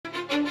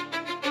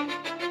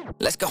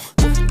Let's go.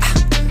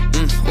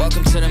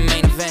 Welcome to the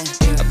main event.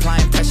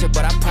 Applying pressure,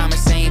 but I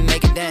promise I ain't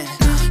make it then.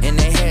 In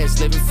their heads,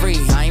 living free,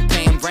 I ain't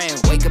paying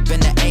rent. Wake up in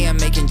the AM,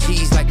 making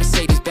G's like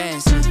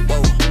Mercedes-Benz.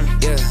 Whoa,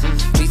 yeah,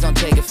 please don't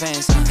take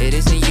offense. It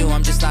isn't you,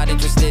 I'm just not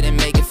interested in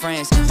making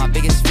friends. My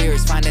biggest fear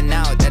is finding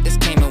out that this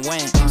came and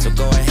went. So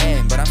go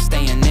ahead, but I'm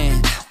staying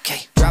in.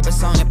 Okay. Drop a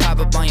song and pop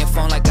up on your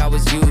phone like I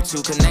was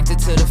YouTube. Connected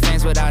to the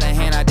fans without a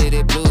hand, I did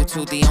it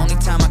Bluetooth. The only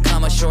time I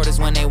come up short is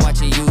when they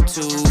watching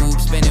YouTube.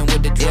 Spinning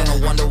with the drill,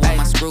 no wonder why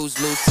my screws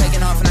loose.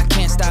 Taking off and I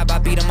can't stop, I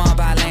beat them all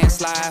by a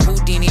landslide.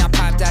 Houdini, I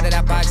popped out of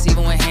that box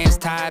even with hands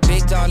tied.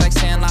 Big dog like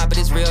Sandlot, but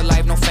it's real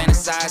life, no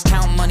fantasize.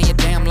 Counting money a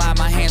damn lie,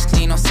 my hands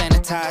clean, no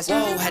sanitize.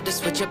 Whoa, had to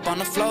switch up on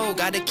the flow,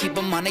 gotta keep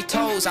them on their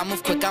toes. I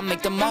move quick, I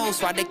make the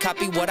most, why they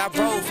copy what I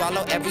wrote.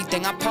 Follow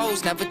everything I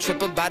post, never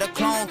trip about a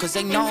clone. Cause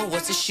they know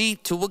what's a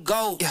sheep to a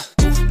goat. Yeah.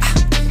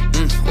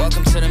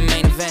 Welcome to the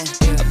main event.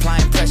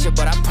 Applying pressure,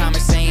 but I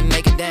promise I ain't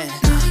make it then.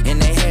 In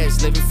their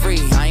heads, living free,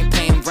 I ain't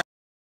paying rent.